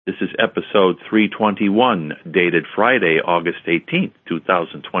This is episode 321, dated Friday, August 18th,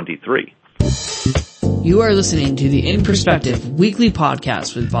 2023. You are listening to the In Perspective weekly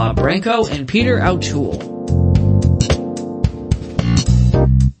podcast with Bob Branco and Peter O'Toole.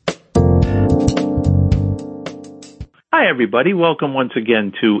 Hi, everybody. Welcome once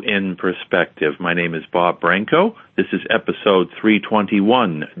again to In Perspective. My name is Bob Branco. This is episode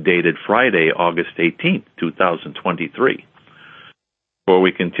 321, dated Friday, August 18th, 2023. Before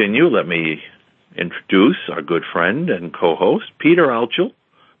we continue, let me introduce our good friend and co-host, Peter O'Toole.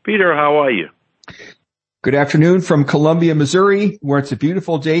 Peter, how are you? Good afternoon from Columbia, Missouri, where it's a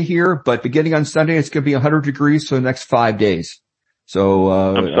beautiful day here, but beginning on Sunday, it's going to be 100 degrees for the next 5 days. So,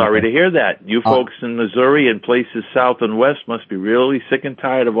 I'm sorry to hear that. You folks in Missouri and places south and west must be really sick and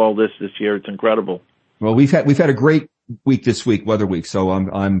tired of all this year. It's incredible. Well, we've had a great week this week, weather week, so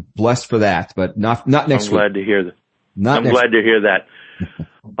I'm blessed for that, but not next week. I'm glad to hear that. Glad to hear that.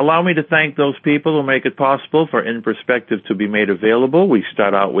 Allow me to thank those people who make it possible for In Perspective to be made available. We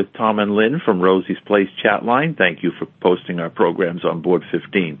start out with Tom and Lynn from Rosie's Place chat line. Thank you for posting our programs on Board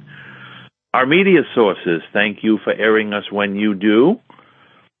 15. Our media sources, thank you for airing us when you do.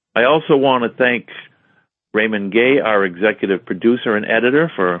 I also want to thank Raymond Gay, our executive producer and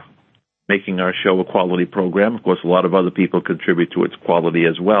editor, for making our show a quality program. Of course, a lot of other people contribute to its quality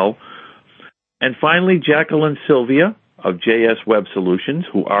as well. And finally, Jacqueline Sylvia of JS Web Solutions,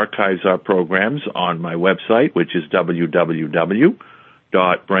 who archives our programs on my website, which is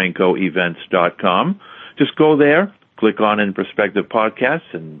www.brancoevents.com. Just go there, click on In Perspective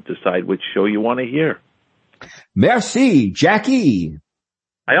Podcasts, and decide which show you want to hear. Merci, Jackie.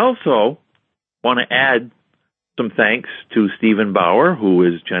 I also want to add some thanks to Stephen Bauer, who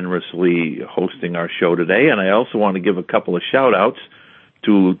is generously hosting our show today, and I also want to give a couple of shout-outs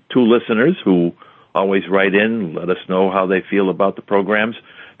to two listeners who always write in, let us know how they feel about the programs.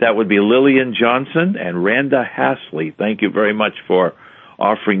 That would be Lillian Johnson and Randa Hasley. Thank you very much for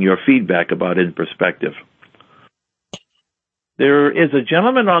offering your feedback about In Perspective. There is a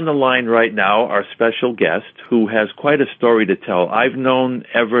gentleman on the line right now, our special guest, who has quite a story to tell. I've known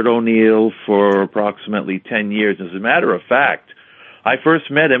Everett O'Neill for approximately 10 years. As a matter of fact, I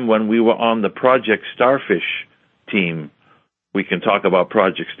first met him when we were on the Project Starfish team. We can talk about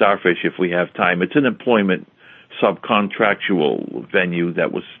Project Starfish if we have time. It's an employment subcontractual venue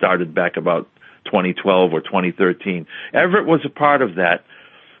that was started back about 2012 or 2013. Everett was a part of that.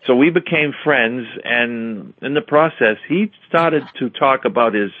 So we became friends, and in the process, he started to talk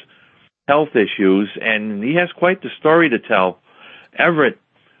about his health issues, and he has quite the story to tell. Everett,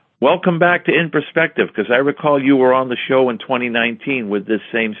 welcome back to In Perspective, because I recall you were on the show in 2019 with this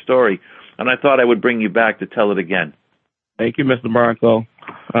same story, and I thought I would bring you back to tell it again. Thank you, Mr. Branco.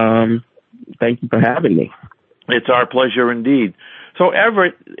 Thank you for having me. It's our pleasure indeed. So,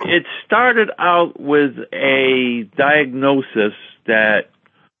 Everett, it started out with a diagnosis that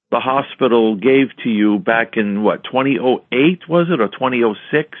the hospital gave to you back in, 2008, was it, or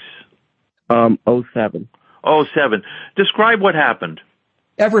 2006? 07. 07. Describe what happened.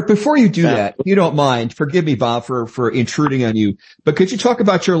 Everett, before you do that, if you don't mind, forgive me, Bob, for intruding on you, but could you talk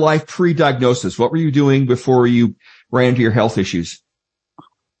about your life pre-diagnosis? What were you doing before you ran into your health issues?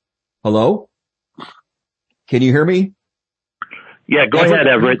 Hello? Can you hear me? Yeah, go ahead,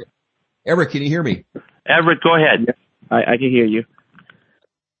 Everett. Everett, can you hear me? Everett, go ahead. Yeah, I can hear you.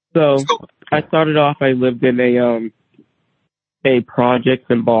 So I started off, I lived in a project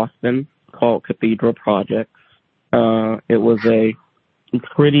in Boston called Cathedral Projects. It was a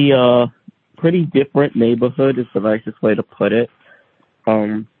pretty different neighborhood is the nicest way to put it.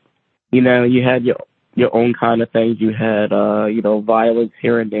 You had your own kind of things. You had, violence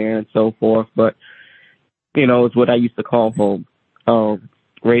here and there and so forth, but, it's what I used to call home.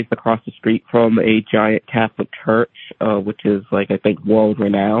 Raised across the street from a giant Catholic church, which is I think world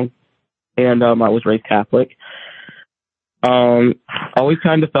renowned. And, I was raised Catholic. Always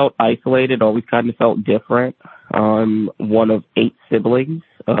kind of felt isolated, always kind of felt different. One of 8 siblings.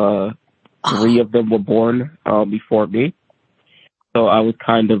 3 of them were born, before me. So I was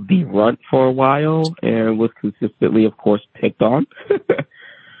kind of the runt for a while and was consistently, of course, picked on.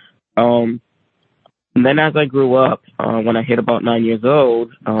 And then as I grew up, when I hit about 9 years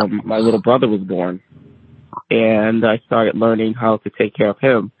old, my little brother was born. And I started learning how to take care of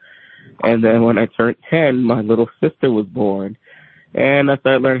him. And then when I turned 10, my little sister was born. And I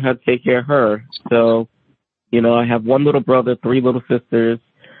started learning how to take care of her. So, I have 1 little brother, 3 little sisters,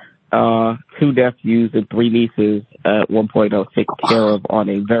 2 nephews, and 3 nieces at one point I was taken care of on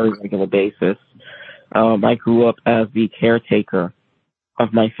a very regular basis. I grew up as the caretaker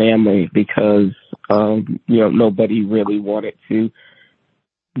of my family because, nobody really wanted to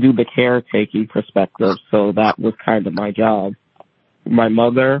do the caretaking perspective. So that was kind of my job. My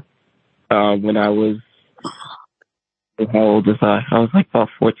mother, when I was, how old was I? I was like about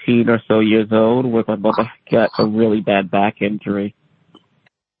 14 or so years old when my mother got a really bad back injury,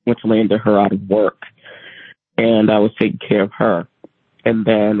 which landed her out of work. And I was taking care of her. And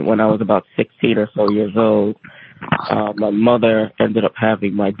then when I was about 16 or so years old, my mother ended up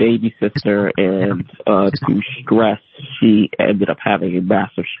having my baby sister, and through stress, she ended up having a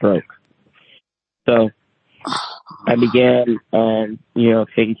massive stroke. So I began,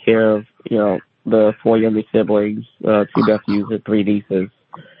 taking care of, the 4 younger siblings, 2 nephews and 3 nieces,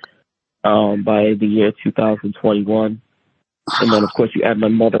 by the year 2021. And then, of course, you add my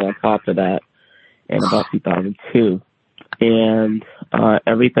mother on top of that in about 2002. And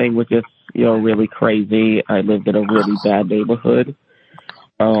everything was just, really crazy. I lived in a really bad neighborhood.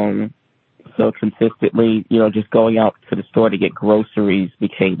 So consistently, just going out to the store to get groceries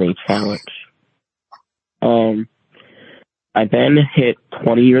became a challenge. I then hit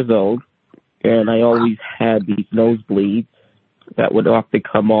 20 years old, and I always had these nosebleeds that would often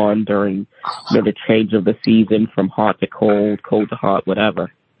come on during the change of the season from hot to cold, cold to hot,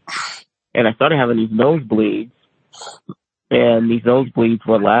 whatever. And I started having these nosebleeds, and these nosebleeds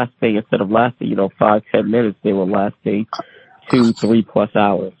were lasting, instead of lasting, 5-10 minutes, they were lasting 2-3+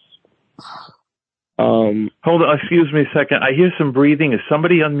 hours. Hold on, excuse me a second. I hear some breathing. Is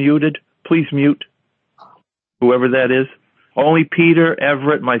somebody unmuted? Please mute whoever that is. Only Peter,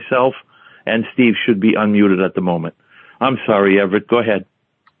 Everett, myself, and Steve should be unmuted at the moment. I'm sorry, Everett. Go ahead.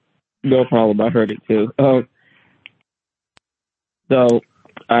 No problem. I heard it too. So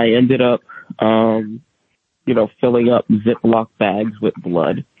I ended up, filling up Ziploc bags with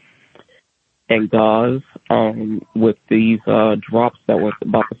blood and gauze, with these drops that were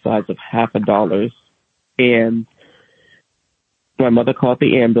about the size of $50. And my mother called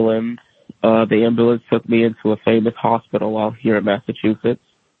the ambulance. The ambulance took me into a famous hospital out here in Massachusetts.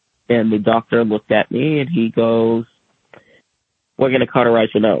 And the doctor looked at me and he goes, "We're going to cauterize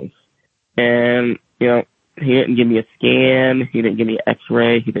your nose." And, he didn't give me a scan. He didn't give me an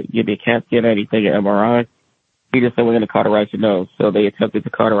x-ray. He didn't give me a CAT scan or anything, an MRI. He just said, "We're going to cauterize your nose." So they attempted to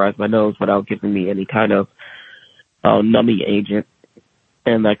cauterize my nose without giving me any kind of numbing agent.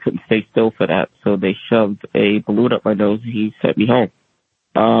 And I couldn't stay still for that. So they shoved a balloon up my nose and he sent me home.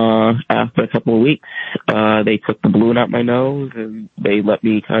 After a couple of weeks, they took the balloon out my nose and they let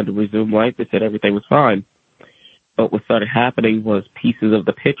me kind of resume life. They said everything was fine. But what started happening was pieces of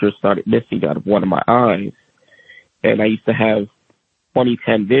the picture started missing out of one of my eyes. And I used to have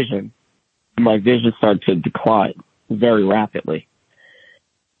 20/10 vision. My vision started to decline very rapidly.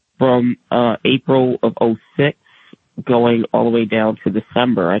 From April of 2006 going all the way down to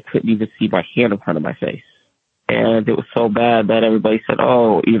December, I couldn't even see my hand in front of my face. And it was so bad that everybody said,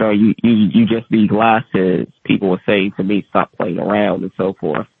 "Oh, you just need glasses." People were saying to me, "Stop playing around," and so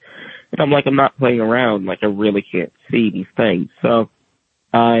forth. And I'm like, I'm not playing around. Like, I really can't see these things. So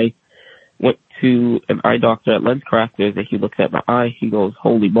I went to an eye doctor at LensCrafters, and he looks at my eye. He goes,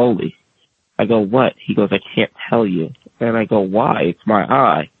 "Holy moly." I go, "What?" He goes, "I can't tell you." And I go, "Why? It's my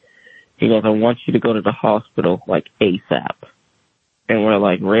eye." He goes, "I want you to go to the hospital, like, ASAP." And we're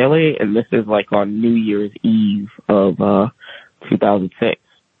like, "Really?" And this is like on New Year's Eve of 2006.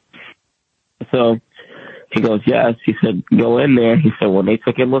 So he goes, "Yes." He said, "Go in there." He said, "When they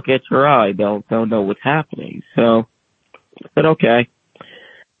took a look at your eye, they'll know what's happening." So I said, "Okay."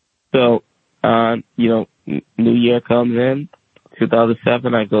 So, New Year comes in,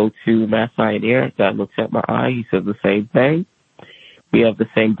 2007, I go to Mass Pioneer. Guy looks at my eye. He says the same thing. We have the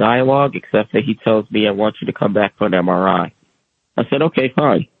same dialogue, except that he tells me, "I want you to come back for an MRI." I said, "Okay,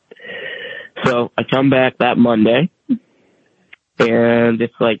 fine." So I come back that Monday, and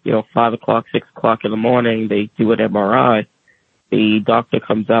it's like, 5 o'clock, 6 o'clock in the morning. They do an MRI. The doctor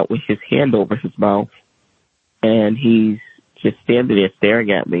comes out with his hand over his mouth, and he's just standing there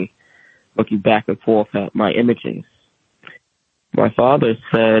staring at me, looking back and forth at my imaging. My father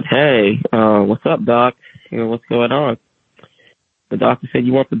said, "Hey, what's up, doc? What's going on?" The doctor said,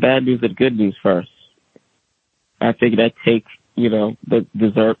 "You want the bad news or the good news first?" I figured I'd take, the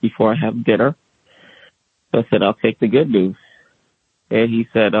dessert before I have dinner. So I said, "I'll take the good news." And he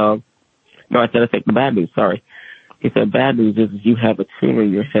said, no, I said, "I'll take the bad news, sorry." He said, "Bad news is you have a tumor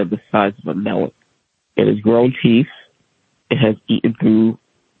in your head the size of a melon. It has grown teeth. It has eaten through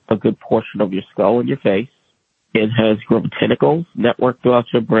a good portion of your skull and your face. It has grown tentacles, networked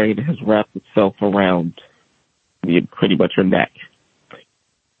throughout your brain, and has wrapped itself around pretty much your neck."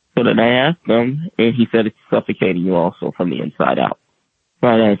 So then I asked him, and he said it's suffocating you also from the inside out.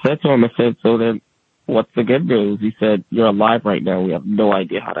 And I said to him, I said, "So then what's the good news? He said, you're alive right now. We have no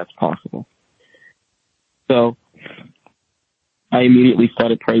idea how that's possible. So I immediately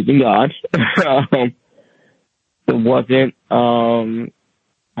started praising God. It wasn't,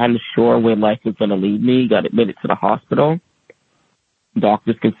 I'm sure where life was going to lead me. Got admitted to the hospital.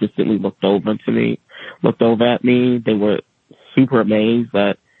 Doctors consistently looked over at me. They were super amazed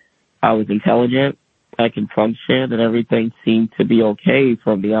that I was intelligent, I can function, and everything seemed to be okay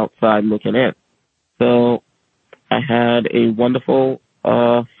from the outside looking in. So I had a wonderful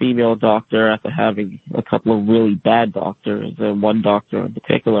female doctor after having a couple of really bad doctors, and one doctor in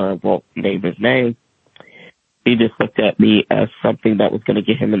particular, I won't name his name. He just looked at me as something that was going to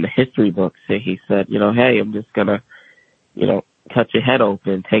get him in the history books. So he said, hey, I'm just going to, cut your head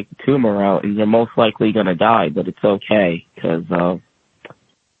open, take the tumor out, and you're most likely going to die, but it's okay because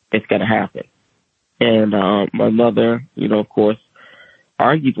it's going to happen. And my mother, of course,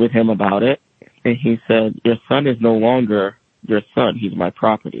 argued with him about it. And he said, your son is no longer your son. He's my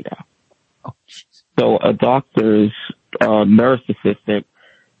property now. Oh, so a doctor's nurse assistant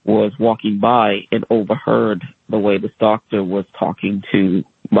was walking by and overheard the way this doctor was talking to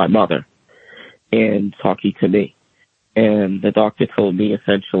my mother and talking to me. And the doctor told me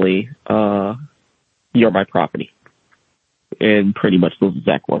essentially, you're my property. In pretty much those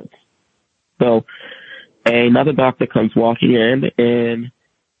exact words. So another doctor comes walking in, and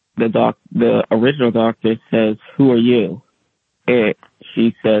the original doctor says, who are you? And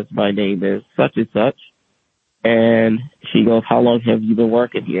she says, my name is such and such. And she goes, how long have you been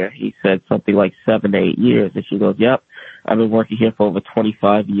working here? He said something like 7 to 8 years. And she goes, yep, I've been working here for over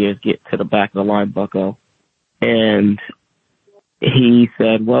 25 years. Get to the back of the line, bucko. And he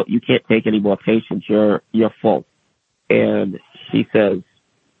said, well, you can't take any more patients. You're full. And she says,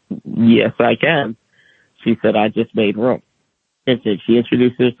 yes, I can. She said, I just made room. And so she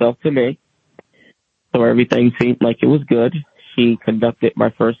introduced herself to me. So everything seemed like it was good. She conducted my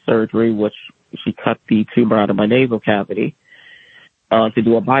first surgery, which she cut the tumor out of my nasal cavity to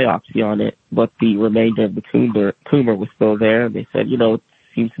do a biopsy on it. But the remainder of the tumor was still there. And they said, it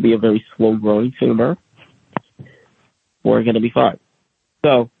seems to be a very slow-growing tumor. We're going to be fine.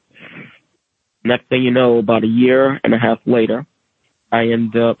 So next thing you know, about a year and a half later, I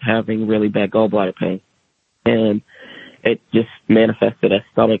ended up having really bad gallbladder pain. And it just manifested as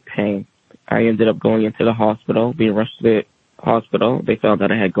stomach pain. I ended up going into the hospital, being rushed to the hospital. They found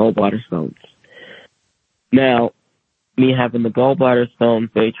that I had gallbladder stones. Now, me having the gallbladder stones,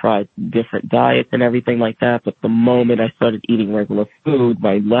 they tried different diets and everything like that, but the moment I started eating regular food,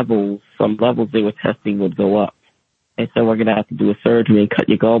 some levels they were testing would go up. They said, we're going to have to do a surgery and cut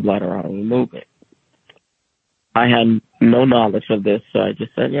your gallbladder out and remove it. I had no knowledge of this, so I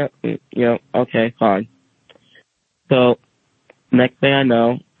just said, okay, fine. So next thing I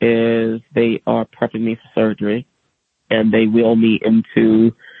know is they are prepping me for surgery, and they wheel me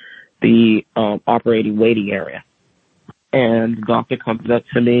into the operating waiting area. And the doctor comes up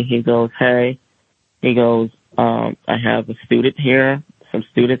to me. He goes, hey, I have some students here,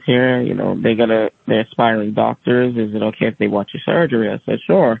 they're aspiring doctors. Is it okay if they watch your surgery? I said,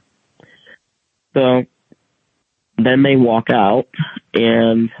 sure. So then they walk out,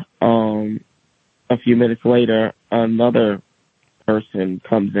 and a few minutes later, another person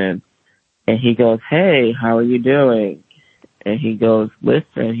comes in, and he goes, hey, how are you doing? And he goes,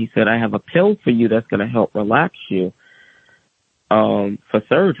 listen, he said, I have a pill for you that's going to help relax you for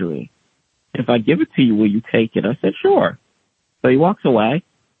surgery. If I give it to you, will you take it? I said, sure. So he walks away,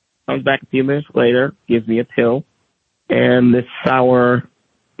 comes back a few minutes later, gives me a pill and this sour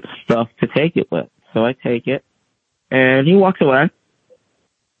stuff to take it with. So I take it, and he walks away.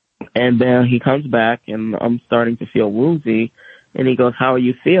 And then he comes back, and I'm starting to feel woozy. And he goes, how are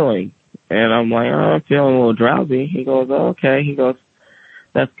you feeling? And I'm like, I'm feeling a little drowsy. He goes, oh, okay. He goes,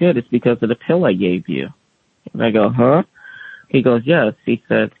 that's good. It's because of the pill I gave you. And I go, huh? He goes, yes. He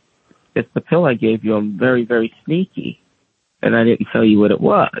said, it's the pill I gave you. I'm very, very sneaky. And I didn't tell you what it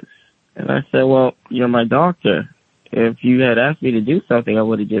was. And I said, well, you're my doctor. If you had asked me to do something, I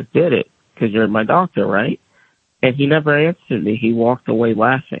would have just did it because you're my doctor, right? And he never answered me. He walked away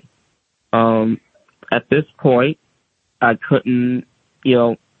laughing. At this point, I couldn't,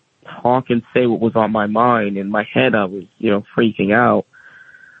 talk and say what was on my mind. In my head, I was, freaking out,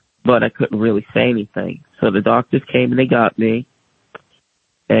 but I couldn't really say anything. So the doctors came and they got me,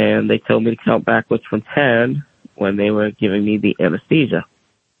 and they told me to count backwards from 10 when they were giving me the anesthesia.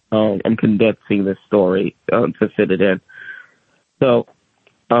 I'm condensing this story to fit it in. So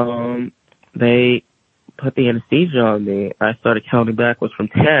they put the anesthesia on me. I started counting backwards from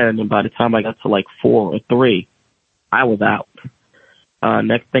 10, and by the time I got to 4 or 3, I was out.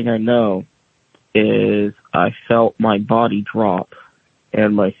 Next thing I know, is I felt my body drop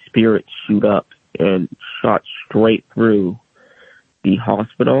and my spirit shoot up and shot straight through the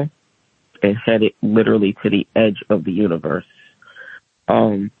hospital and headed literally to the edge of the universe.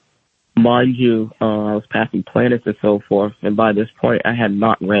 Mind you, I was passing planets and so forth, and by this point I had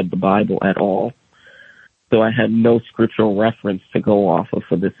not read the Bible at all. So I had no scriptural reference to go off of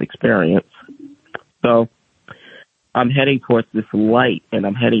for this experience. So I'm heading towards this light, and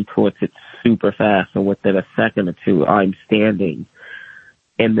I'm heading towards it super fast, and within a second or two, I'm standing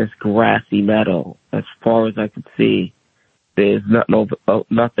in this grassy meadow. As far as I could see, there's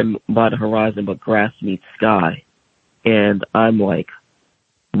nothing by the horizon but grass meets sky. And I'm like,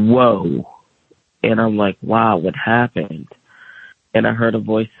 whoa. And I'm like, wow, what happened? And I heard a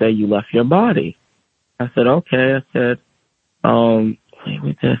voice say, you left your body. I said, okay. I said, well,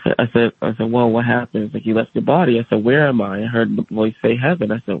 what happened? It's like, you left your body. I said, where am I? I heard the voice say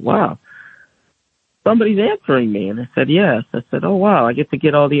heaven. I said, wow, somebody's answering me. And I said, yes. I said, oh, wow, I get to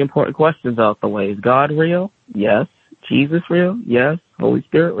get all the important questions out the way. Is God real? Yes. Jesus real? Yes. Holy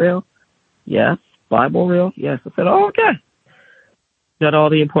Spirit real? Yes. Bible real? Yes. I said, oh, okay. Got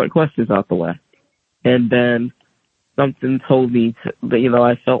all the important questions out the way. And then something told me that,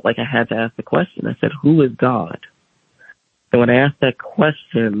 I felt like I had to ask the question. I said, who is God? And when I asked that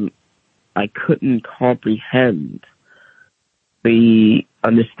question, I couldn't comprehend the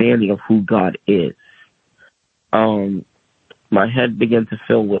understanding of who God is. My head began to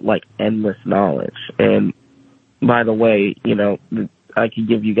fill with like endless knowledge. And by the way, I can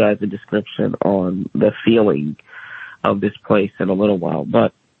give you guys a description on the feeling of this place in a little while.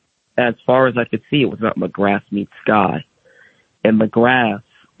 But as far as I could see, it was nothing but grass meets sky. And the grass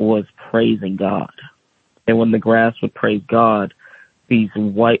was praising God. And when the grass would praise God,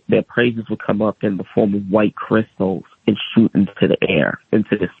 their praises would come up in the form of white crystals and shoot into the air,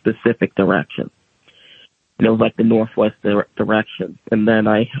 into this specific direction. And it was like the northwest direction. And then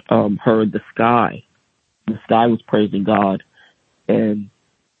I heard the sky. The sky was praising God, and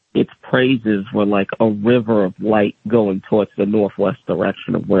its praises were like a river of light going towards the northwest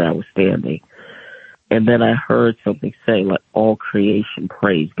direction of where I was standing. And then I heard something say, like, all creation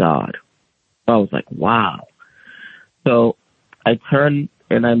praise God. I was like, wow. So I turn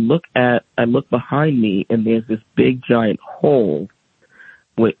and I look behind me, and there's this big giant hole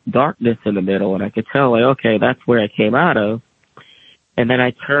with darkness in the middle, and I could tell, like, okay, that's where I came out of. And then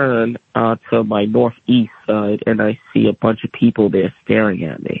I turn to my northeast side, and I see a bunch of people there staring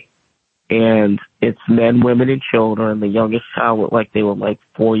at me. And it's men, women, and children. The youngest child looked like they were like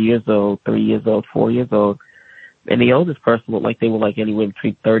 4 years old, 3 years old, 4 years old. And the oldest person looked like they were like anywhere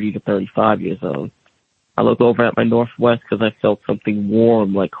between 30 to 35 years old. I look over at my northwest because I felt something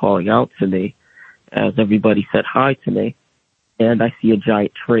warm like calling out to me as everybody said hi to me. And I see a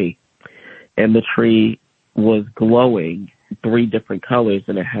giant tree. And the tree was glowing 3 different colors,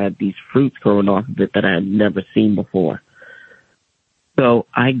 and it had these fruits growing off of it that I had never seen before. So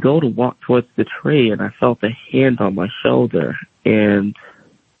I go to walk towards the tree, and I felt a hand on my shoulder, and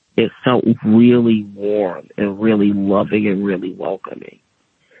it felt really warm and really loving and really welcoming.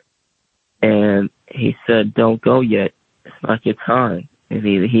 And he said, don't go yet. It's not your time. And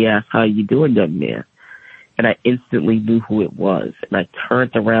he asked, how you doing, young man? And I instantly knew who it was. And I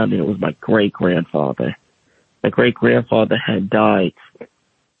turned around, and it was my great-grandfather. My great-grandfather had died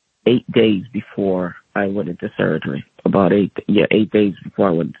 8 days before I went into surgery. 8 days before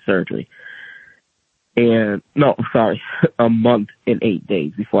I went into surgery. A month and 8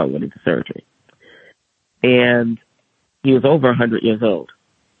 days before I went into surgery. And he was over 100 years old.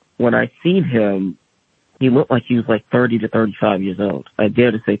 When I seen him, he looked like he was like 30 to 35 years old. I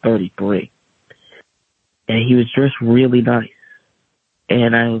dare to say 33. And he was dressed really nice.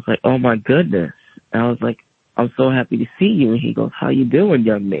 And I was like, oh my goodness. And I was like, I'm so happy to see you. And he goes, how you doing,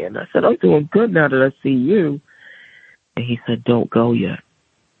 young man? I said, I'm doing good now that I see you. And he said, don't go yet.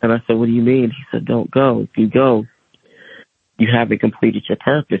 And I said, what do you mean? He said, don't go. If you go, you haven't completed your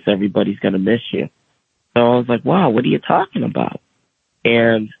purpose. Everybody's going to miss you. So I was like, wow, what are you talking about?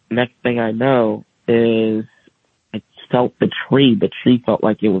 And next thing I know is I felt the tree. The tree felt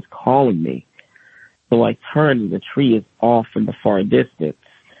like it was calling me. So I turned, and the tree is off in the far distance.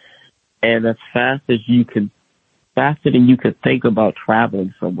 And as faster than you could think about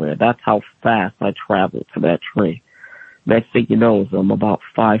traveling somewhere, that's how fast I traveled to that tree. Next thing you know, I'm about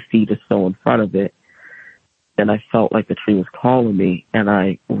 5 feet or so in front of it, and I felt like the tree was calling me, and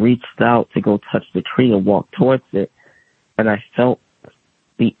I reached out to go touch the tree and walk towards it, and I felt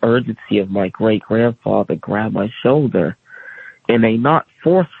the urgency of my great-grandfather grab my shoulder in a not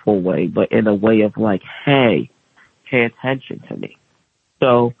forceful way, but in a way of like, hey, pay attention to me.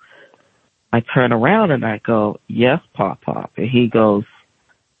 So I turn around and I go, yes, Pop. And he goes,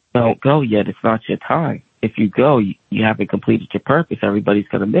 don't go yet. It's not your time. If you go, you haven't completed your purpose. Everybody's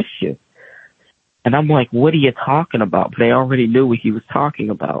going to miss you. And I'm like, what are you talking about? But I already knew what he was talking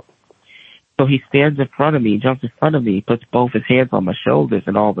about. So he stands in front of me, jumps in front of me, puts both his hands on my shoulders,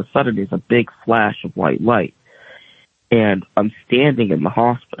 and all of a sudden there's a big flash of white light. And I'm standing in the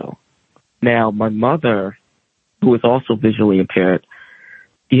hospital. Now, my mother, who is also visually impaired,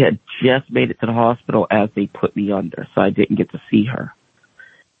 she had just made it to the hospital as they put me under, so I didn't get to see her.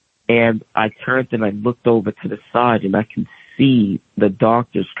 And I turned and I looked over to the side, and I can see the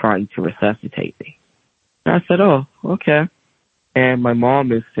doctors trying to resuscitate me. And I said, oh, okay. And my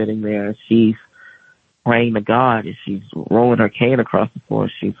mom is sitting there. She's praying to God, and she's rolling her cane across the floor.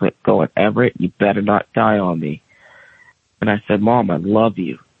 She's like, going, Everett, you better not die on me. And I said, Mom, I love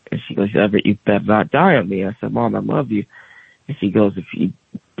you. And she goes, Everett, you better not die on me. I said, Mom, I love you. And she goes, if you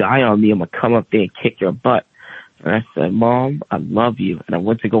die on me, I'm going to come up there and kick your butt. And I said, Mom, I love you. And I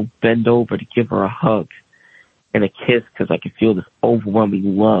went to go bend over to give her a hug and a kiss because I could feel this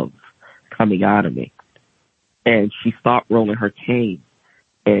overwhelming love coming out of me. And she stopped rolling her cane,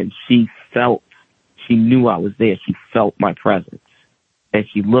 and she knew I was there. She felt my presence. And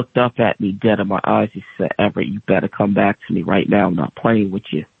she looked up at me dead in my eyes. She said, Everett, you better come back to me right now. I'm not playing with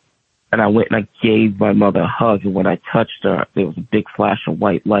you. And I went and I gave my mother a hug, and when I touched her, there was a big flash of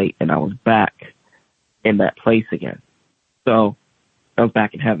white light, and I was back in that place again. So I was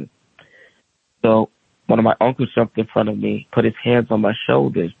back in heaven. So one of my uncles jumped in front of me, put his hands on my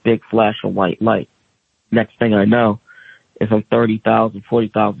shoulders, big flash of white light. Next thing I know is I'm 30,000,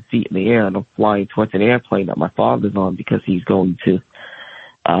 40,000 feet in the air, and I'm flying towards an airplane that my father's on because he's going to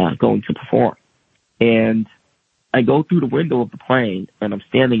perform. And I go through the window of the plane, and I'm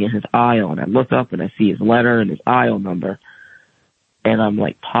standing in his aisle, and I look up and I see his letter and his aisle number, and I'm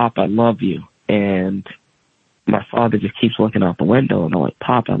like, Pop, I love you. And my father just keeps looking out the window, and I'm like,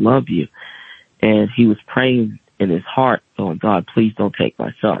 Pop, I love you. And he was praying in his heart, going, God, please don't take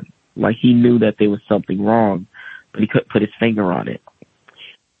my son. Like he knew that there was something wrong, but he couldn't put his finger on it.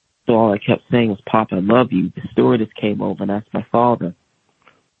 So all I kept saying was, Pop, I love you. The stewardess came over and asked my father,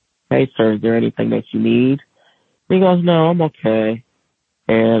 hey, sir, is there anything that you need? He goes, no, I'm okay.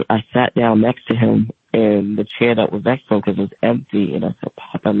 And I sat down next to him in the chair that was next to him because it was empty. And I said,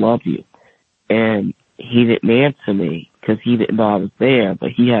 Pop, I love you. And he didn't answer me because he didn't know I was there, but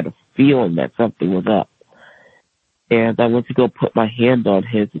he had a feeling that something was up. And I went to go put my hand on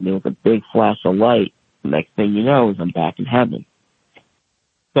his, and there was a big flash of light. Next thing you know is I'm back in heaven.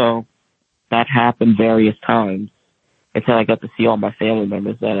 So that happened various times until I got to see all my family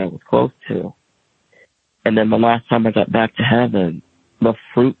members that I was close to. And then the last time I got back to heaven, the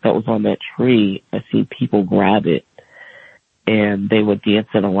fruit that was on that tree, I seen people grab it, and they were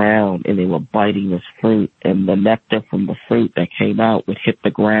dancing around, and they were biting this fruit, and the nectar from the fruit that came out would hit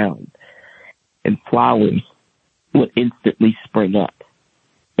the ground, and flowers would instantly spring up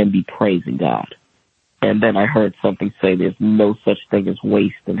and be praising God. And then I heard something say there's no such thing as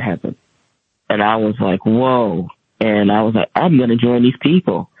waste in heaven. And I was like, whoa. And I was like, I'm going to join these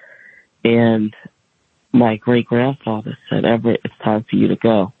people. And my great-grandfather said, Everett, it's time for you to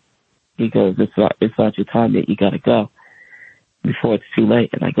go. He goes, it's not your time yet. You got to go before it's too late.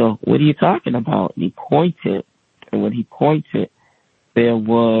 And I go, what are you talking about? And he pointed. And when he pointed, there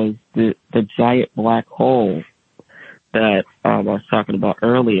was the giant black hole that I was talking about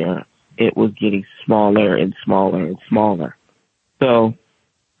earlier. It was getting smaller and smaller and smaller. So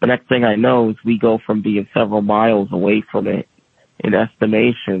the next thing I know is we go from being several miles away from it in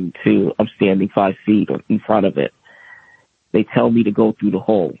estimation to I'm standing 5 feet in front of it. They tell me to go through the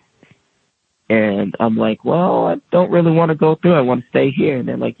hole. And I'm like, well, I don't really want to go through. I want to stay here. And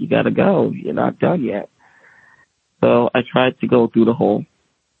they're like, you got to go. You're not done yet. So I tried to go through the hole,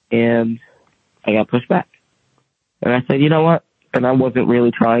 and I got pushed back. And I said, you know what? And I wasn't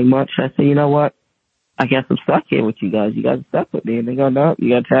really trying much. I said, you know what? I guess I'm stuck here with you guys. You guys are stuck with me. And they go, no, you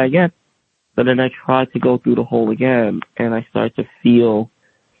got to try again. So then I tried to go through the hole again, and I started to feel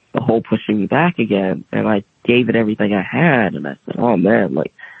the hole pushing me back again. And I gave it everything I had, and I said, oh, man,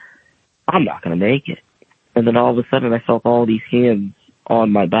 like, I'm not going to make it. And then all of a sudden I felt all these hands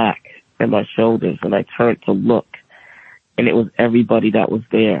on my back and my shoulders, and I turned to look, and it was everybody that was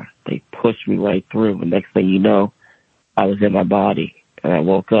there. They pushed me right through, and next thing you know, I was in my body, and I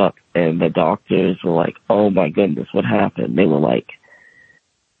woke up, and the doctors were like, oh, my goodness, what happened? They were like,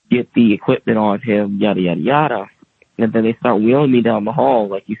 get the equipment on him, yada, yada, yada. And then they start wheeling me down the hall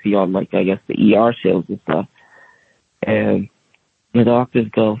like you see on, like, I guess the ER shows and stuff. And the doctors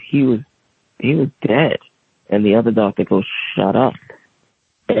go, he was dead. And the other doctor goes, shut up.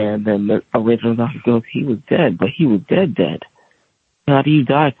 And then the original doctor goes, he was dead, but he was dead. How do you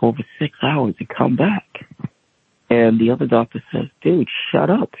die for over 6 hours and come back? And the other doctor says, dude, shut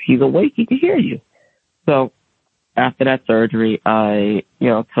up. He's awake. He can hear you. So after that surgery, I,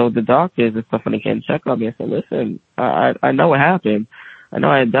 told the doctors and stuff when they came to check on me, I said, listen, I know what happened. I know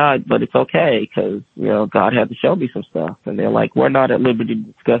I had died, but it's okay because, God had to show me some stuff. And they're like, we're not at liberty to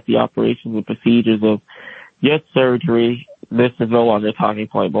discuss the operations and procedures of your surgery. This is no longer a talking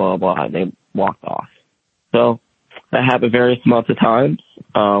point, blah, blah, blah. And they walked off. So that happened various months of times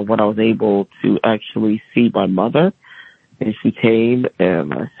when I was able to actually see my mother. And she came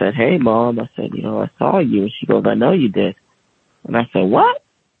and I said, hey, Mom. I said, I saw you. And she goes, I know you did. And I said, what?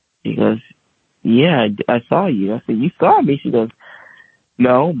 She goes, yeah, I saw you. I said, you saw me? She goes,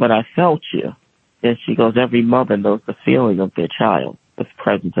 no, but I felt you. And she goes, every mother knows the feeling of their child, the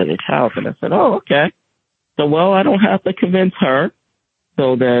presence of their child. And I said, oh, okay. So, well, I don't have to convince her.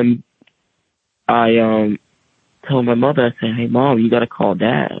 So then I told my mother, I said, hey, Mom, you got to call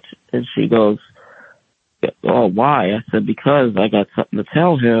Dad. And she goes, oh, why? I said, because I got something to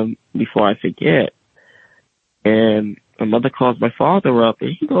tell him before I forget. And my mother calls my father up,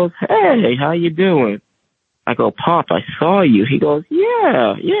 and he goes, hey, how you doing? I go, Pop, I saw you. He goes,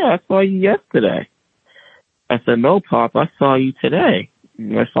 yeah, I saw you yesterday. I said, no, Pop, I saw you today.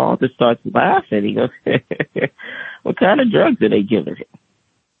 And my father starts laughing. He goes, what kind of drugs are they giving him?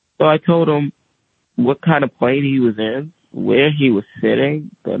 So I told him what kind of plane he was in, where he was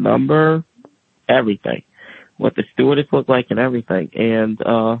sitting, the number, everything, what the stewardess looked like and everything. And,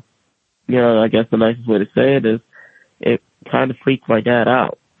 I guess the nicest way to say it is it kind of freaked my dad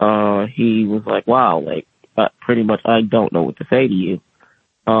out. He was like, wow, pretty much I don't know what to say to you.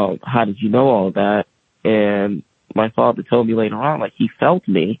 How did you know all that? And my father told me later on, he felt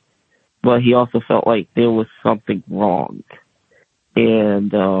me, but he also felt like there was something wrong.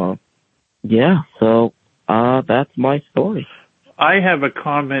 And, so that's my story. I have a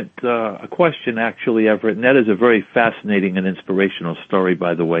comment, a question actually, Everett, and that is a very fascinating and inspirational story,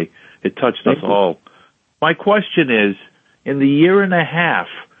 by the way. It touched us all. My question is, in the year and a half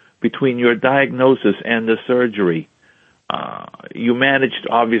between your diagnosis and the surgery, you managed,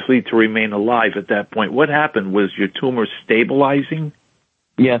 obviously, to remain alive at that point. What happened? Was your tumor stabilizing?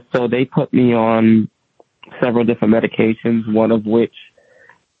 Yes, so they put me on several different medications, one of which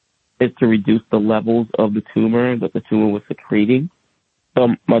is to reduce the levels of the tumor that the tumor was secreting. So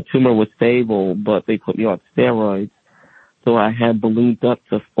my tumor was stable, but they put me on steroids. So I had ballooned up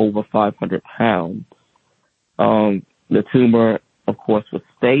to over 500 pounds. The tumor, of course, was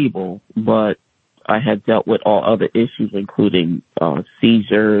stable, but I had dealt with all other issues, including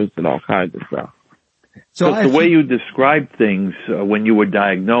seizures and all kinds of stuff. So the way you described things when you were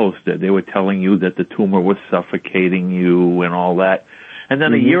diagnosed, they were telling you that the tumor was suffocating you and all that. And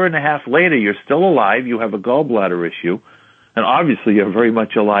then a year and a half later, you're still alive. You have a gallbladder issue. And obviously, you're very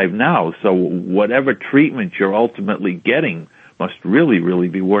much alive now. So whatever treatment you're ultimately getting must really, really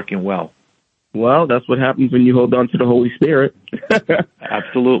be working well. Well, that's what happens when you hold on to the Holy Spirit.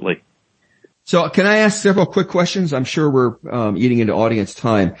 Absolutely. So can I ask several quick questions? I'm sure we're eating into audience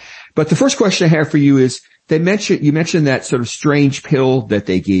time. But the first question I have for you is, you mentioned that sort of strange pill that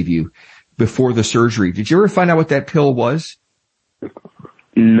they gave you before the surgery. Did you ever find out what that pill was?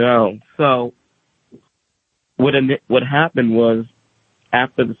 No. So what happened was,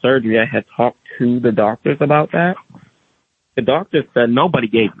 after the surgery, I had talked to the doctors about that. The doctors said, nobody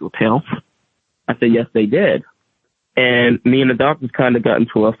gave you a pill. I said, yes, they did. And me and the doctors kind of got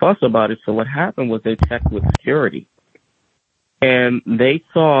into a fuss about it. So what happened was they checked with security. And they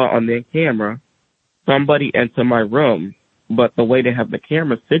saw on their camera somebody enter my room. But the way they have the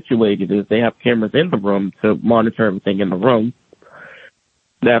camera situated is they have cameras in the room to monitor everything in the room.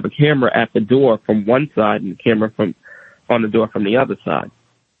 They have a camera at the door from one side and a camera on the door from the other side.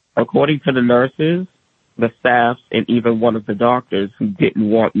 According to the nurses, the staff, and even one of the doctors who didn't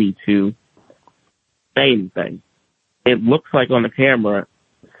want me to say anything, it looks like on the camera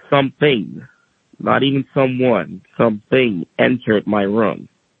something, not even someone, something entered my room.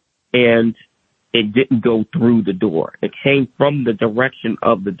 And it didn't go through the door. It came from the direction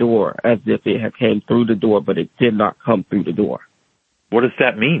of the door as if it had came through the door, but it did not come through the door. What does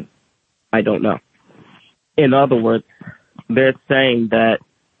that mean? I don't know. In other words, they're saying that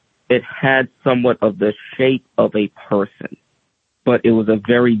it had somewhat of the shape of a person, but it was a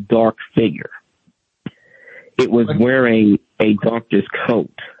very dark figure. It was wearing a doctor's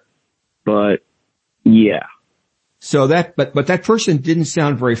coat, but yeah. So but that person didn't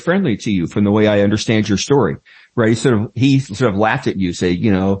sound very friendly to you from the way I understand your story, right? He sort of laughed at you, say,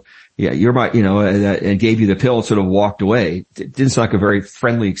 yeah, you're my, and gave you the pill and sort of walked away. It didn't sound like a very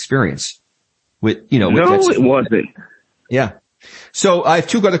friendly experience with. No, it wasn't. Yeah. So I have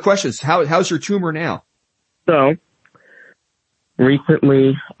two other questions. How's your tumor now? So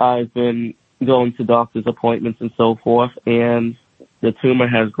recently I've been going to doctor's appointments and so forth, and the tumor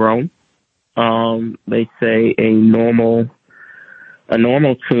has grown. They say a normal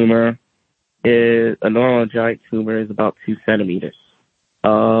giant tumor is about 2 centimeters.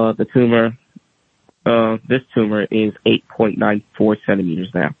 This tumor is 8.94 centimeters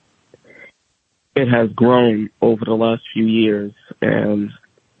now. It has grown over the last few years, and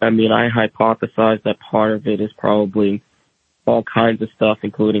I hypothesize that part of it is probably all kinds of stuff,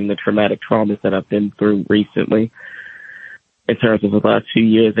 including the traumatic traumas that I've been through recently in terms of the last few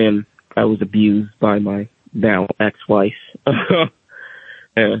years, and I was abused by my now ex-wife.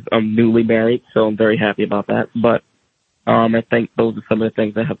 And I'm newly married, so I'm very happy about that. But I think those are some of the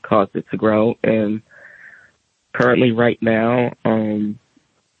things that have caused it to grow. And currently, right now, for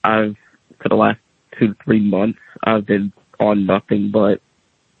the last 2 to 3 months, I've been on nothing but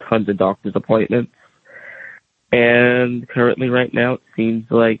tons of doctor's appointments. And currently, right now, it seems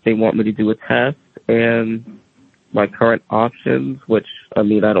like they want me to do a test, and my current options, which, I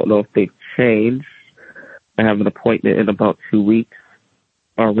don't know if they've changed. I have an appointment in about 2 weeks,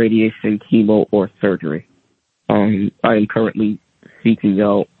 are radiation, chemo, or surgery. I am currently seeking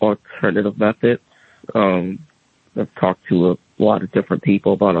out alternative methods. I've talked to a lot of different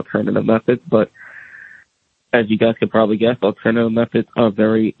people about alternative methods, but as you guys could probably guess, alternative methods are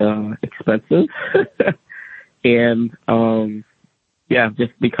very expensive and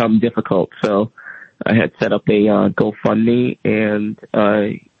just become difficult. So I had set up a GoFundMe, and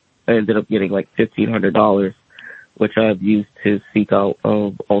I ended up getting like $1,500, which I've used to seek out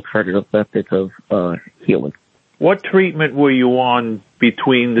alternative methods of healing. What treatment were you on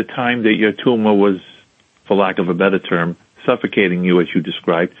between the time that your tumor was, for lack of a better term, suffocating you, as you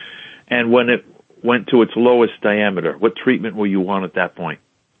described, and when it went to its lowest diameter? What treatment were you on at that point?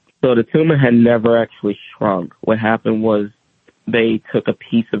 So the tumor had never actually shrunk. What happened was they took a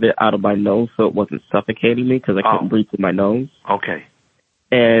piece of it out of my nose so it wasn't suffocating me because I couldn't breathe through my nose. Okay.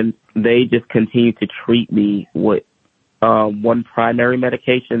 And they just continued to treat me with one primary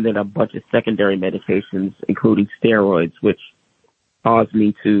medication, then a bunch of secondary medications, including steroids, which caused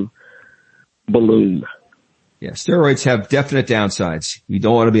me to balloon. Yeah, steroids have definite downsides. You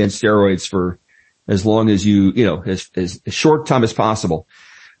don't want to be on steroids for as long as as short time as possible.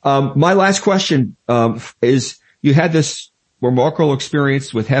 My last question is, you had this remarkable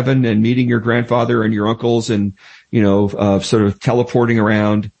experience with heaven and meeting your grandfather and your uncles and, sort of teleporting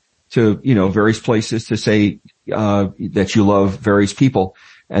around to, various places to say, that you love various people.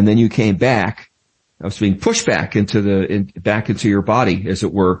 And then you came back, being pushed back back into your body, as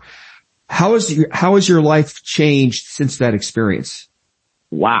it were. How has your life changed since that experience?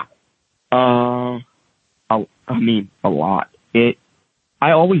 Wow. A lot.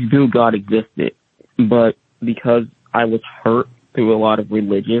 I always knew God existed, but because I was hurt through a lot of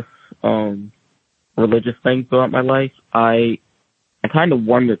religious things throughout my life, I kind of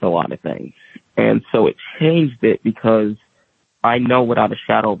wondered a lot of things. And so it changed it because I know without a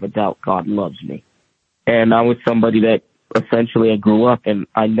shadow of a doubt God loves me. And I was somebody that essentially I grew up and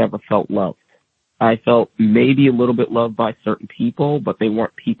I never felt loved. I felt maybe a little bit loved by certain people, but they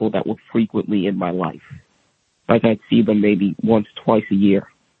weren't people that were frequently in my life. Like I'd see them maybe once, twice a year.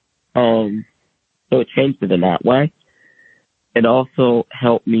 So it changed it in that way. It also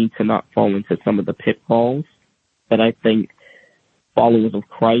helped me to not fall into some of the pitfalls that I think followers of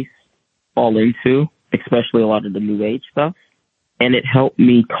Christ fall into, especially a lot of the New Age stuff. And it helped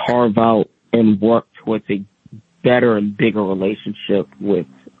me carve out and work towards a better and bigger relationship with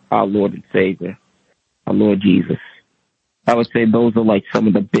our Lord and Savior, our Lord Jesus. I would say those are like some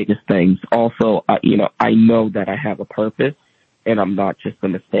of the biggest things. Also, I know that I have a purpose and I'm not just a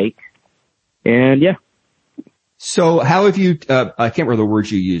mistake. And yeah. So how have you, I can't remember the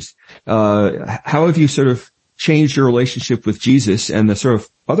words you used, how have you sort of changed your relationship with Jesus? And the sort of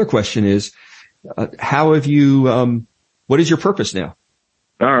other question is, how have you, what is your purpose now?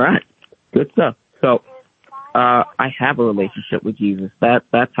 All right. Good stuff. So, I have a relationship with Jesus.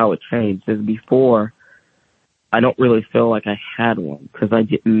 That's how it changed. As before, I don't really feel like I had one because I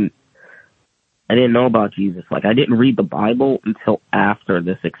didn't know about Jesus. Like I didn't read the Bible until after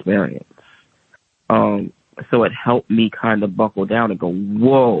this experience. So it helped me kind of buckle down and go,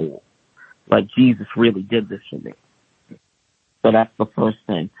 whoa, like Jesus really did this for me. So that's the first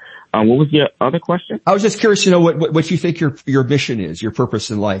thing. What was your other question? I was just curious to know what you think your mission is, your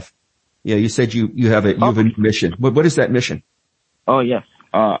purpose in life. Yeah, you said you have a mission. What is that mission? Oh, yes.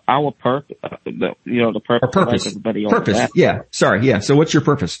 Our purpose, the purpose. Our purpose. Of life, everybody owns Purpose. that. Yeah. Sorry. Yeah. So what's your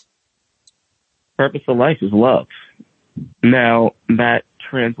purpose? Purpose of life is love. Now, that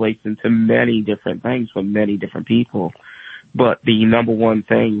translates into many different things for many different people. But the number one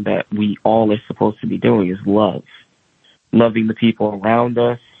thing that we all are supposed to be doing is love. Loving the people around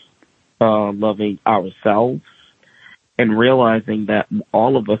us, loving ourselves, and realizing that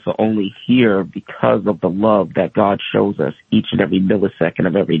all of us are only here because of the love that God shows us each and every millisecond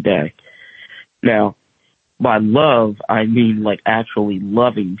of every day. Now, by love, I mean like actually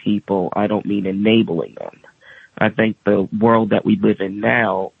loving people. I don't mean enabling them. I think the world that we live in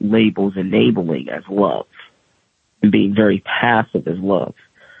now labels enabling as love and being very passive as love.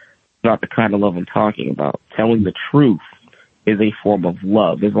 Not the kind of love I'm talking about. Telling the truth is a form of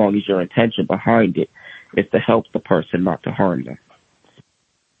love as long as your intention behind it is to help the person, not to harm them.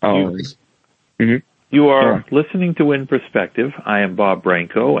 You are listening to In Perspective. I am Bob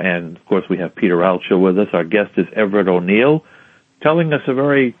Branco, and of course we have Peter Altshuler with us. Our guest is Everett O'Neill, telling us a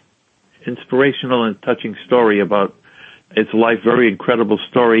very inspirational and touching story about his life, very incredible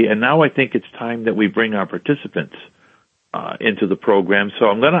story. And now I think it's time that we bring our participants into the program. So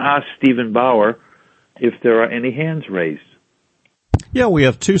I'm going to ask Stephen Bauer if there are any hands raised. Yeah, we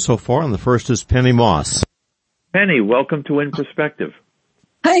have two so far, and the first is Penny Moss. Penny, welcome to In Perspective.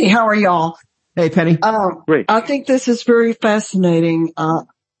 Hey, how are y'all? Hey, Penny. Great. I think this is very fascinating.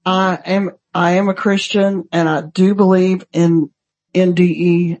 I am a Christian, and I do believe in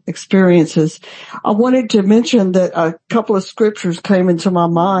NDE experiences. I wanted to mention that a couple of scriptures came into my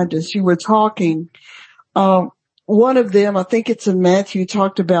mind as you were talking. One of them, I think it's in Matthew,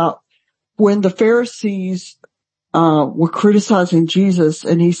 talked about when the Pharisees were criticizing Jesus,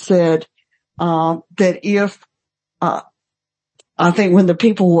 and he said that if I think when the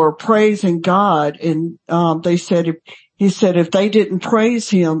people were praising God, and he said if they didn't praise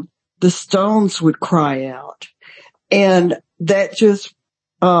him, the stones would cry out. And that just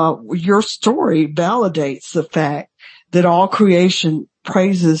your story validates the fact that all creation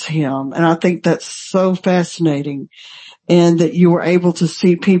praises him, and I think that's so fascinating. And that you were able to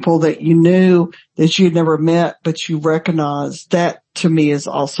see people that you knew that you'd never met, but you recognized. That to me is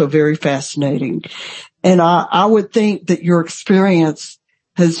also very fascinating. And I would think that your experience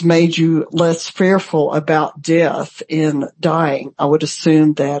has made you less fearful about death and dying. I would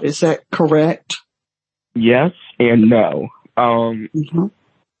assume that. Is that correct? Yes and no.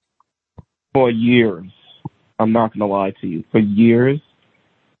 For years, I'm not going to lie to you, for years,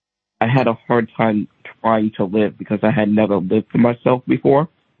 I had a hard time trying to live because I had never lived for myself before.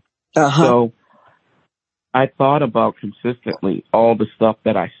 So I thought about consistently all the stuff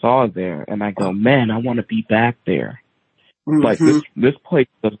that I saw there, and I go, man, I want to be back there. Like this place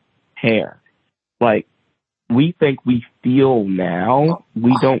doesn't care. Like we think we feel now,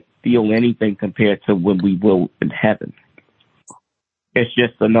 we don't feel anything compared to when we will in heaven. It's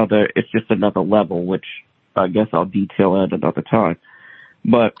just another level, which I guess I'll detail at another time.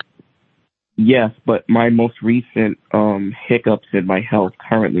 But yes, but my most recent hiccups in my health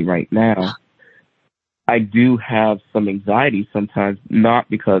currently right now, I do have some anxiety sometimes, not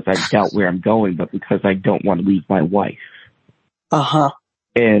because I doubt where I'm going, but because I don't want to leave my wife.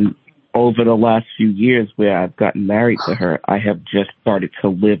 And over the last few years where I've gotten married to her, I have just started to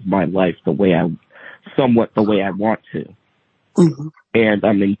live my life the way I want to. And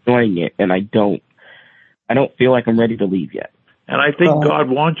I'm enjoying it, and I don't feel like I'm ready to leave yet. And I think God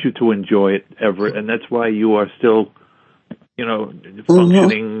wants you to enjoy it, Everett, and that's why you are still,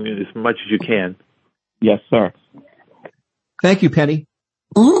 functioning as much as you can. Yes, sir. Thank you, Penny.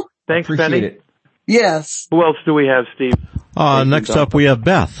 Thanks, Appreciate Penny. it. Yes. Who else do we have, Steve? Next up we have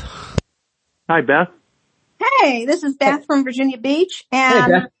Beth. Hi, Beth. Hey, this is Beth from Virginia Beach. And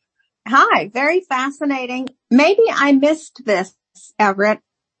Hey, Beth. hi, very fascinating. Maybe I missed this, Everett,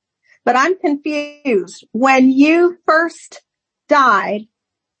 but I'm confused. When you first died,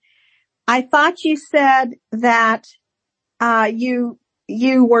 I thought you said that you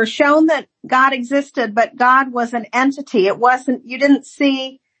were shown that God existed, but God was an entity. You didn't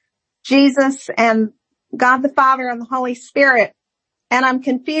see Jesus and God the Father and the Holy Spirit. And I'm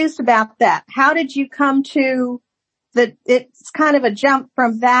confused about that. How did you come to it's kind of a jump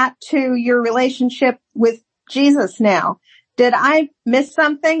from that to your relationship with Jesus now. Did I miss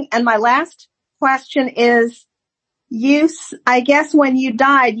something? And my last question is, I guess when you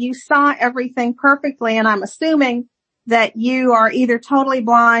died, you saw everything perfectly, and I'm assuming that you are either totally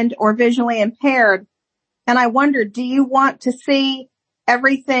blind or visually impaired. And I wondered, do you want to see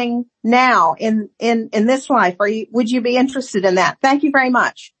everything now in this life? Would you be interested in that? Thank you very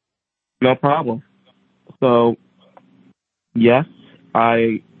much. No problem. So, yes,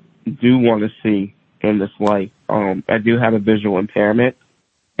 I do want to see in this life. I do have a visual impairment,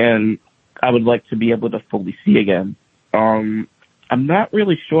 and I would like to be able to fully see again. I'm not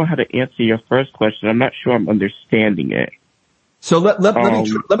really sure how to answer your first question. I'm not sure I'm understanding it. So let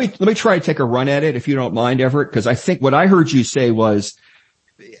me try to take a run at it, if you don't mind, Everett, because I think what I heard you say was,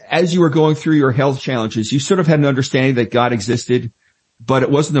 as you were going through your health challenges, you sort of had an understanding that God existed, but it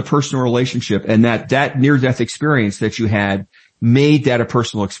wasn't a personal relationship, and that near-death experience that you had made that a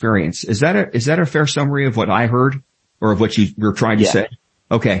personal experience. Is that a fair summary of what I heard, or of what you were trying to say?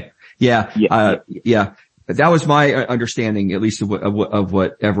 Okay. Yeah. Yeah. That was my understanding, at least of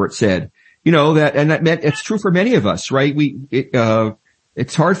what Everett said. You know, that meant it's true for many of us, right?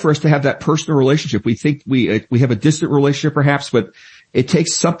 It's hard for us to have that personal relationship. We think we have a distant relationship perhaps, but it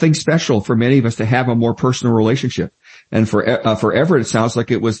takes something special for many of us to have a more personal relationship. And for Everett, it sounds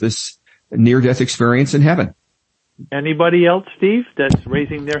like it was this near-death experience in heaven. Anybody else, Steve, that's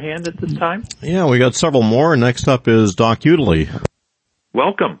raising their hand at this time? Yeah, we got several more. Next up is Doc Udley.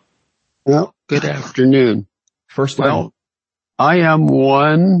 Welcome. Well, good afternoon. First time. Well, I am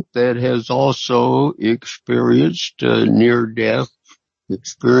one that has also experienced a near-death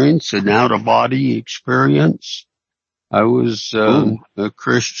experience, an out-of-body experience. I was a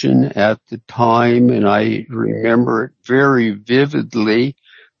Christian at the time, and I remember it very vividly.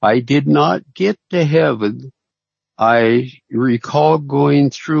 I did not get to heaven. I recall going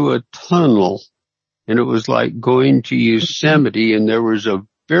through a tunnel, and it was like going to Yosemite, and there was a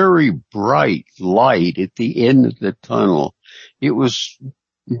very bright light at the end of the tunnel. It was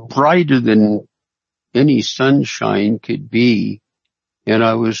brighter than any sunshine could be, and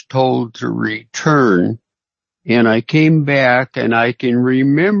I was told to return. And I came back, and I can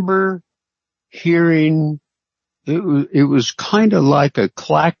remember hearing, it was kind of like a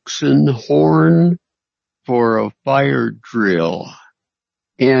klaxon horn for a fire drill.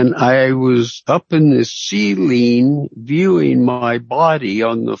 And I was up in the ceiling viewing my body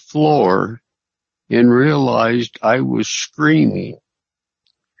on the floor and realized I was screaming.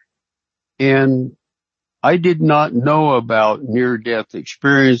 And I did not know about near-death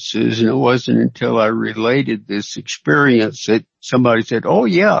experiences, and it wasn't until I related this experience that somebody said, "Oh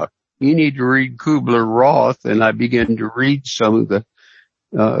yeah, you need to read Kubler-Ross," and I began to read some of the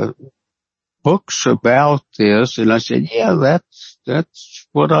books about this, and I said, "Yeah, that's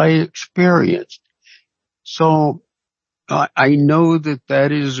what I experienced." So I know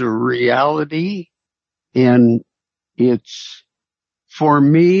that is a reality, and it's, for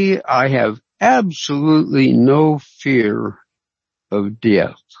me, I have absolutely no fear of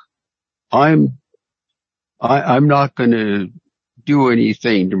death. I'm not going to do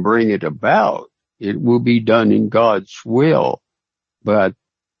anything to bring it about. It will be done in God's will. But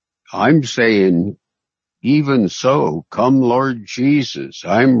I'm saying, even so, come Lord Jesus,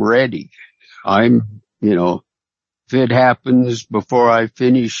 I'm ready. If it happens before I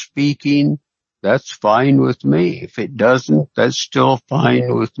finish speaking, that's fine with me. If it doesn't, that's still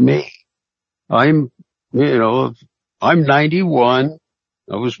fine with me. I'm 91.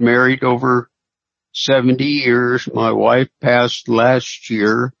 I was married over 70 years. My wife passed last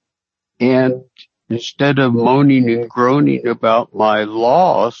year. And instead of moaning and groaning about my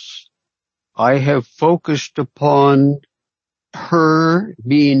loss, I have focused upon her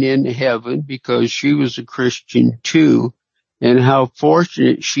being in heaven because she was a Christian too, and how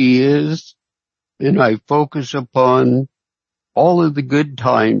fortunate she is. And I focus upon all of the good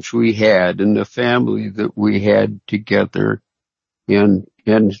times we had and the family that we had together. And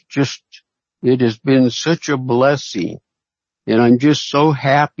just, it has been such a blessing. And I'm just so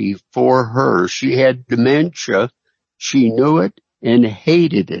happy for her. She had dementia. She knew it and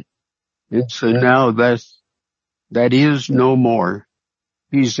hated it. And so now that is no more.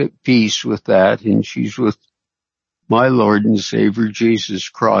 She's at peace with that, and she's with my Lord and Savior, Jesus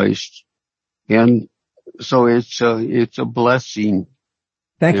Christ. And so it's a blessing.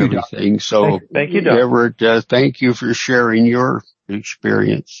 Thank you, Doc. So, thank you, Doc. Everett, thank you for sharing your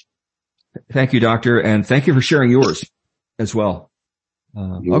experience. Thank you, Doctor, and thank you for sharing yours as well.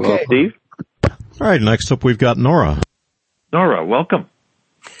 Okay, Steve. All right, next up we've got Nora. Nora, welcome.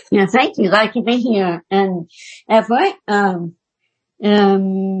 Yeah, thank you. Glad to be here. And Everett,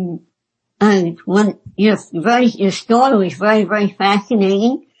 your story was very, very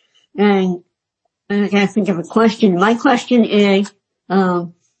fascinating. And I gotta think of a question. My question is, does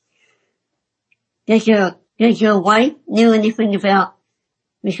your wife know anything about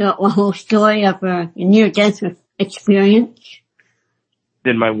the whole story of her near-death experience?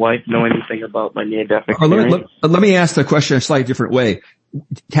 Did my wife know anything about my near-death Or experience? let me ask the question a slightly different way.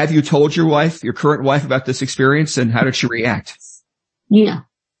 Have you told your wife, your current wife, about this experience, and how did she react? Yeah.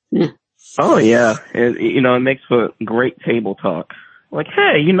 Oh, yeah. It makes for great table talk. Like,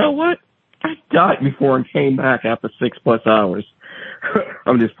 hey, you know what? I died before and came back after 6+ hours.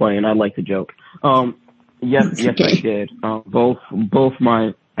 I'm just playing. I like to joke. Yes, I did. Both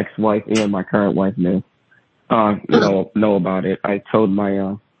my ex-wife and my current wife knew. Know about it. I told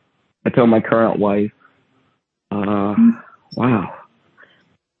my current wife. Wow.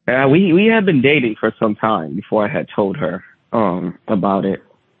 Yeah, we had been dating for some time before I had told her about it,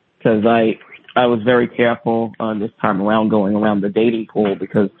 because I was very careful this time around going around the dating pool,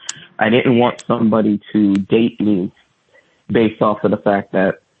 because I didn't want somebody to date me based off of the fact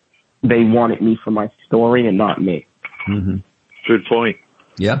that they wanted me for my story and not me. Mm-hmm. Good point.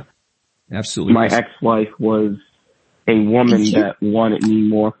 Yeah, absolutely. My ex-wife was a woman that wanted me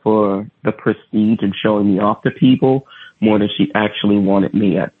more for the prestige and showing me off to people more than she actually wanted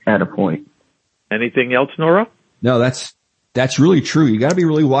me at a point. Anything else, Nora? No, that's really true. You got to be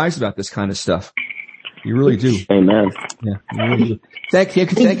really wise about this kind of stuff. You really do. Amen. Yeah, you really do. Thank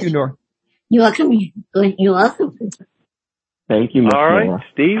you, Nora. You're welcome. You're welcome. Thank you, Ms. All right, Nora.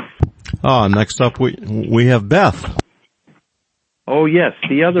 Steve. Next up we have Beth. Oh yes,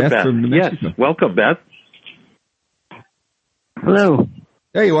 the other Beth. Yes, welcome, Beth. Hello.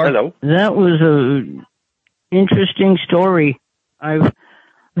 There you are. Hello. That was a interesting story. I've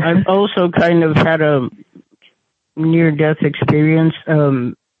also kind of had a near-death experience.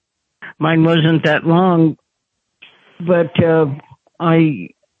 Mine wasn't that long, but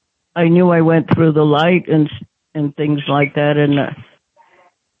I knew I went through the light and things like that, and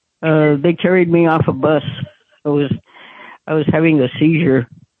they carried me off a bus. I was having a seizure,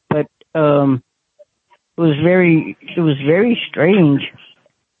 but it was very strange,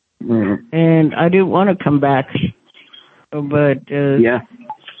 and I didn't want to come back, but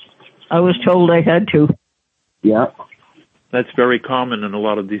I was told I had to. Yeah, that's very common in a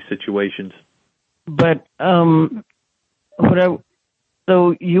lot of these situations. But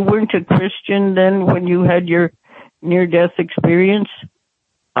so you weren't a Christian then when you had your near-death experience?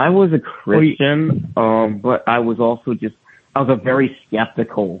 I was a Christian, but I was also I was a very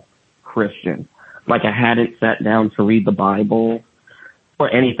skeptical Christian. Like, I hadn't sat down to read the Bible or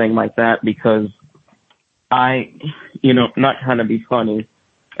anything like that, because not trying to be funny,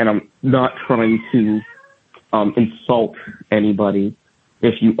 and I'm not trying to insult anybody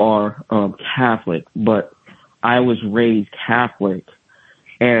if you are Catholic, but I was raised Catholic,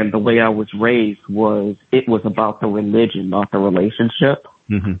 and the way I was raised it was about the religion, not the relationship.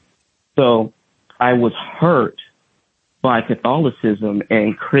 Mm-hmm. So I was hurt by Catholicism,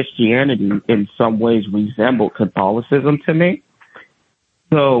 and Christianity in some ways resembled Catholicism to me.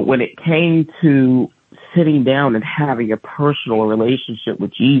 So when it came to sitting down and having a personal relationship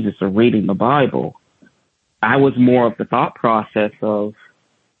with Jesus or reading the Bible, I was more of the thought process of,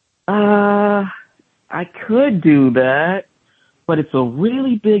 I could do that, but it's a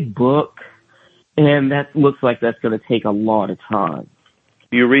really big book, and that looks like that's going to take a lot of time.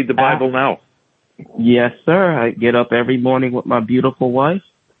 Do you read the Bible now? Yes, sir. I get up every morning with my beautiful wife,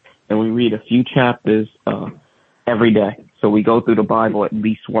 and we read a few chapters every day. So we go through the Bible at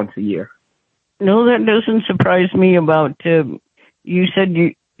least once a year. No, that doesn't surprise me about, you said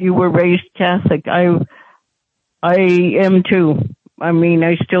you were raised Catholic. I am too. I mean,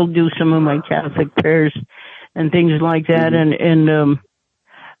 I still do some of my Catholic prayers and things like that. Mm-hmm. And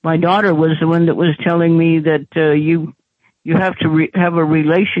my daughter was the one that was telling me that you have to have a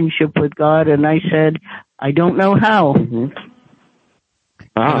relationship with God, and I said, I don't know how. Mm-hmm.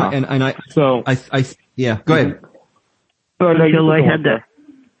 Go ahead.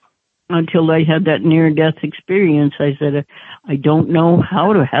 Until I had that near-death experience, I said, I don't know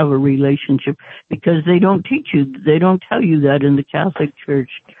how to have a relationship, because they don't teach you. They don't tell you that in the Catholic Church,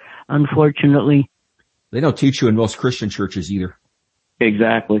 unfortunately. They don't teach you in most Christian churches either.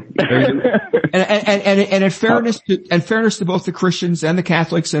 Exactly. and in fairness to both the Christians and the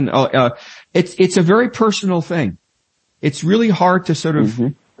Catholics, and it's a very personal thing. It's really hard to sort of.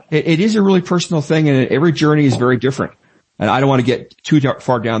 Mm-hmm. It is a really personal thing, and every journey is very different. And I don't want to get too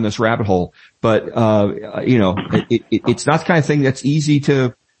far down this rabbit hole, but it's not the kind of thing that's easy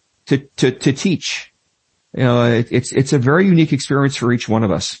to teach. It's a very unique experience for each one of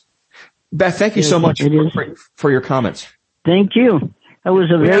us. Beth, thank you so much for your comments. Thank you. That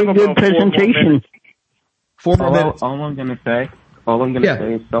was a very good presentation. 4 more minutes. All I'm going to say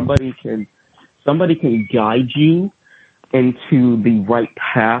is somebody can guide you into the right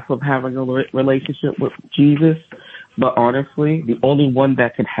path of having a relationship with Jesus, But honestly, the only one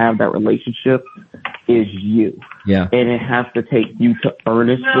that can have that relationship is you. Yeah. And it has to take you to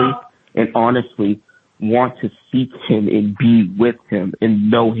earnestly and honestly want to seek him and be with him and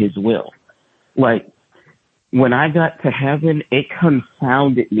know his will. Like, when I got to heaven, it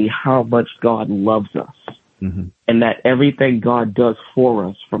confounded me how much God loves us. Mm-hmm. And that everything God does for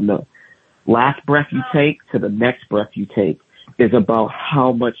us, from the last breath you take to the next breath you take, is about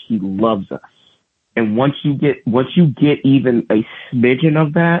how much he loves us. And once you get even a smidgen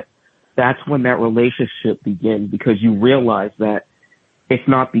of that, that's when that relationship begins, because you realize that it's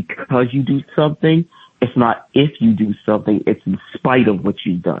not because you do something, it's not if you do something, it's in spite of what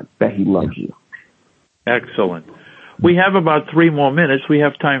you've done that he loves you. Excellent. We have about 3 more minutes. We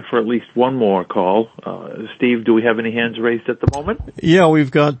have time for at least one more call. Steve, do we have any hands raised at the moment? Yeah,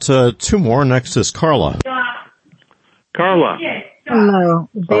 we've got 2 more. Next is Carla. Carla. Hello.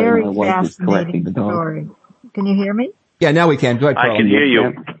 Very fascinating story. Can you hear me? Yeah, now we can. Go ahead, Carla. I can hear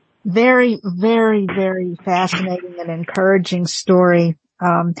you. Very, very, very fascinating and encouraging story.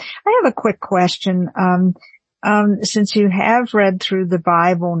 I have a quick question. Since you have read through the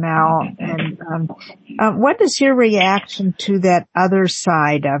Bible now, and what is your reaction to that other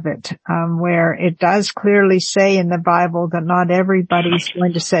side of it, where it does clearly say in the Bible that not everybody's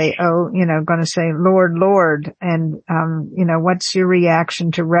going to say, going to say, Lord, Lord, and what's your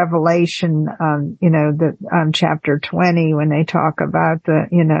reaction to Revelation, chapter 20, when they talk about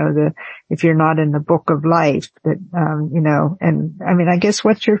if you're not in the book of life, that, and I mean, I guess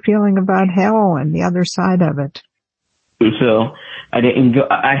what's your feeling about hell and the other side of it? So I didn't go,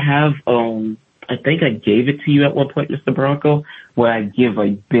 I have, I think I gave it to you at one point, Mr. Branco, where I give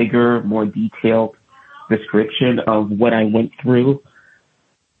a bigger, more detailed description of what I went through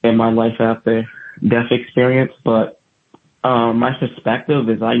in my life after death experience. But, my perspective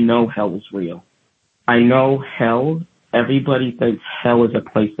is I know hell is real. I know hell, everybody thinks hell is a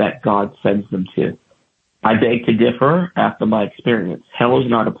place that God sends them to. I beg to differ after my experience. Hell is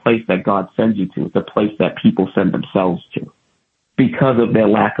not a place that God sends you to. It's a place that people send themselves to because of their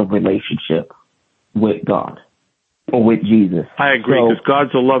lack of relationship with God or with Jesus. I agree, because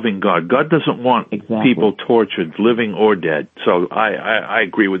God's a loving God. God doesn't want people tortured, living or dead. So I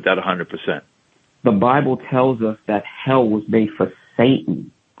agree with that 100%. The Bible tells us that hell was made for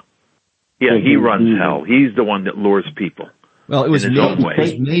Satan. Yeah, he runs hell. He's the one that lures people. Well, it was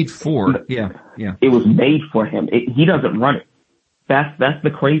made for. Yeah. It was made for him. He doesn't run it. That's the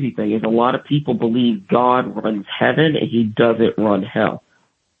crazy thing, is a lot of people believe God runs heaven and he doesn't run hell.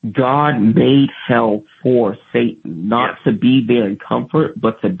 God made hell for Satan, not to be there in comfort,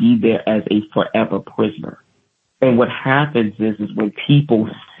 but to be there as a forever prisoner. And what happens is when people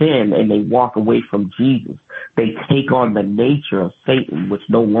sin and they walk away from Jesus, they take on the nature of Satan, which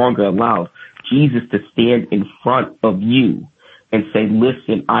no longer allows Jesus to stand in front of you and say,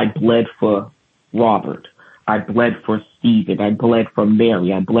 listen, I bled for Robert. I bled for Stephen. I bled for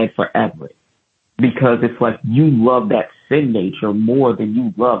Mary. I bled for Everett. Because it's like you love that sin nature more than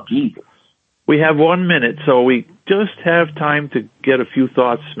you love Jesus. We have 1 minute, so we just have time to get a few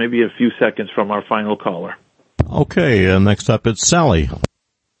thoughts, maybe a few seconds from our final caller. Okay, next up it's Sally.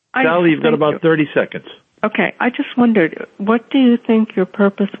 Sally, you've got about 30 seconds. Okay, I just wondered, what do you think your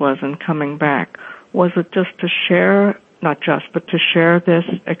purpose was in coming back? Was it just to share, but to share this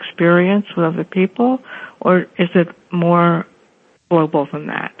experience with other people, or is it more global than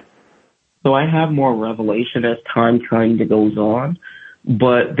that? So I have more revelation as time kind of goes on,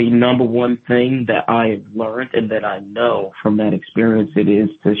 but the number one thing that I have learned and that I know from that experience, it is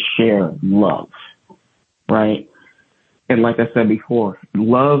to share love, right? And like I said before,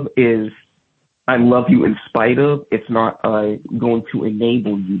 love is, I love you in spite of, it's not going to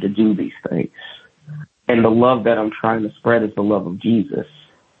enable you to do these things. And the love that I'm trying to spread is the love of Jesus.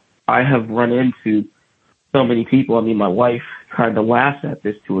 I have run into so many people. I mean, my wife kind of laughs at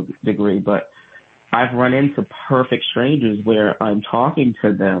this to a degree, but I've run into perfect strangers where I'm talking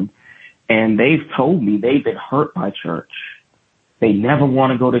to them and they've told me they've been hurt by church. They never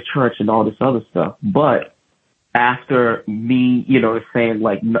want to go to church and all this other stuff. But after me, saying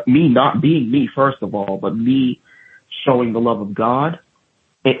like me not being me, first of all, but me showing the love of God,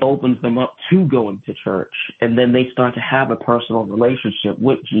 it opens them up to going to church. And then they start to have a personal relationship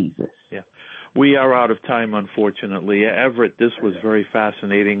with Jesus. Yeah. We are out of time, unfortunately. Everett, this was very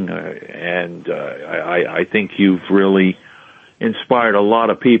fascinating, and I think you've really inspired a lot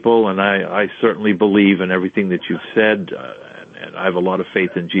of people, and I certainly believe in everything that you've said, and I have a lot of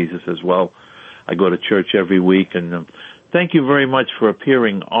faith in Jesus as well. I go to church every week, and thank you very much for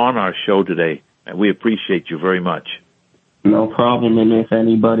appearing on our show today, and we appreciate you very much. No problem, and if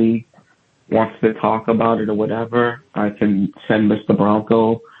anybody wants to talk about it or whatever, I can send Mr.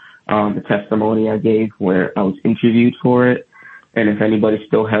 Branco the testimony I gave where I was interviewed for it. And if anybody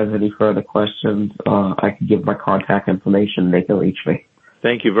still has any further questions, I can give my contact information. They can reach me.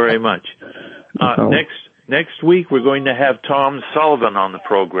 Thank you very much. Next week, we're going to have Tom Sullivan on the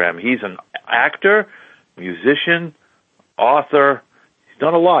program. He's an actor, musician, author. He's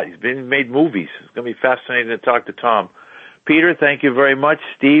done a lot. He's made movies. It's going to be fascinating to talk to Tom. Peter, thank you very much.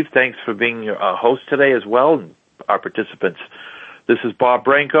 Steve, thanks for being a host today as well, and our participants. This is Bob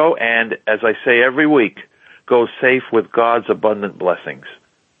Branco, and as I say every week, go safe with God's abundant blessings.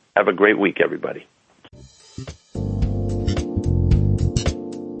 Have a great week, everybody.